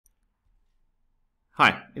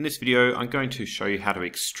Hi, in this video I'm going to show you how to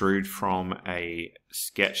extrude from a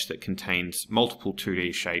sketch that contains multiple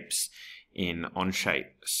 2D shapes in Onshape.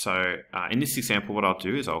 So in this example what I'll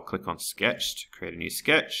do is I'll click on Sketch to create a new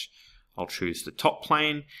sketch. I'll choose the top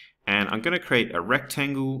plane and I'm going to create a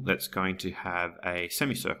rectangle that's going to have a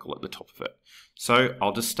semicircle at the top of it. So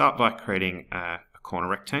I'll just start by creating a corner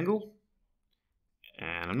rectangle,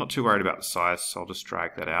 and I'm not too worried about the size, so I'll just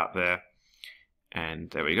drag that out there.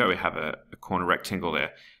 And there we go, we have a corner rectangle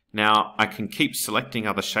there. Now I can keep selecting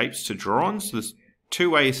other shapes to draw on. So there's two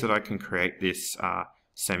ways that I can create this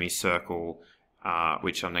semicircle,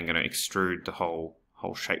 which I'm then going to extrude the whole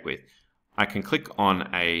shape with. I can click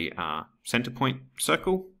on a center point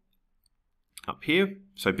circle up here.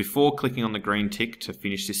 So before clicking on the green tick to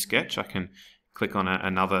finish this sketch, I can click on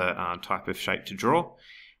another type of shape to draw.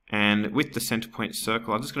 And with the center point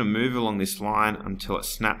circle, I'm just going to move along this line until it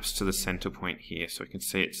snaps to the center point here. So we can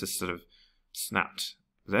see it's just sort of snapped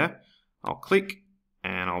there. I'll click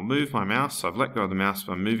and I'll move my mouse. So I've let go of the mouse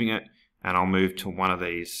by moving it, and I'll move to one of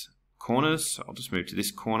these corners. So I'll just move to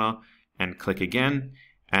this corner and click again,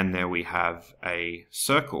 and there we have a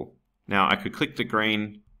circle. Now I could click the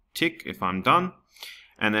green tick if I'm done,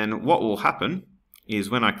 and then what will happen is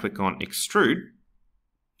when I click on extrude,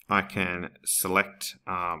 I can select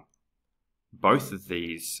both of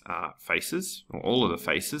these faces, or all of the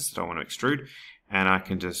faces that I want to extrude, and I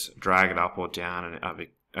can just drag it up or down, and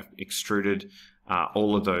I've extruded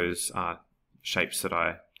all of those shapes that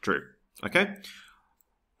I drew. Okay?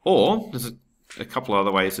 Or there's a couple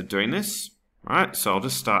other ways of doing this. All right, so I'll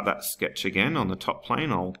just start that sketch again on the top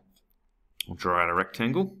plane. I'll draw out a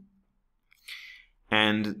rectangle.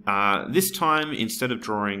 And this time, instead of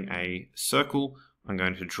drawing a circle, I'm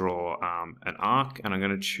going to draw an arc, and I'm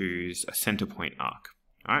going to choose a center point arc.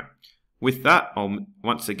 All right. With that, I'll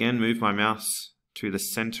once again move my mouse to the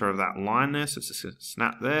center of that line there, so it's just a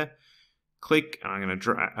snap there. Click, and I'm going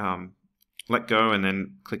to let go, and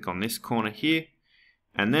then click on this corner here,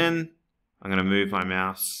 and then I'm going to move my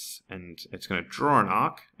mouse, and it's going to draw an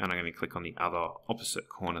arc, and I'm going to click on the other opposite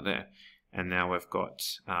corner there, and now we've got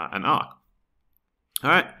an arc.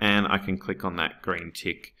 All right, and I can click on that green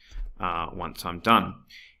tick once I'm done.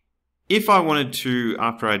 If I wanted to,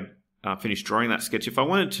 after I finish drawing that sketch, if I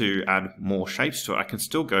wanted to add more shapes to it, I can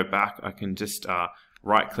still go back. I can just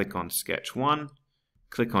right click on sketch 1,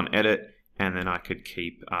 click on edit, and then I could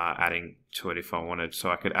keep adding to it if I wanted. So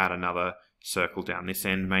I could add another circle down this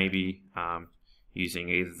end maybe, using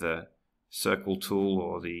either the circle tool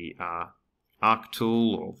or the arc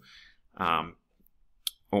tool,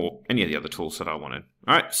 or any of the other tools that I wanted.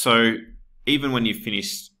 All right, so even when you've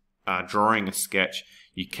finished drawing a sketch,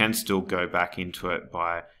 you can still go back into it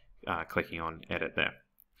by clicking on edit there.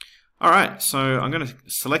 Alright, so I'm going to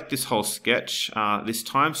select this whole sketch this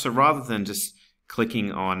time. So rather than just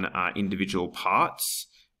clicking on individual parts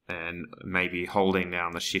and maybe holding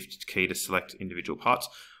down the shift key to select individual parts,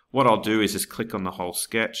 what I'll do is just click on the whole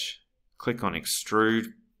sketch, click on extrude,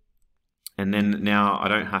 and then now I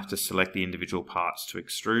don't have to select the individual parts to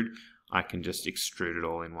extrude. I can just extrude it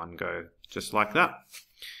all in one go, just like that.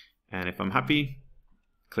 And if I'm happy,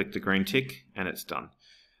 click the green tick and it's done.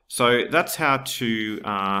 So that's how to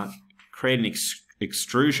create an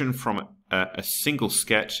extrusion from a single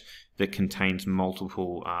sketch that contains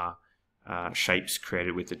multiple shapes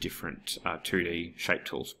created with the different 2D shape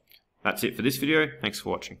tools. That's it for this video. Thanks for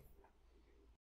watching.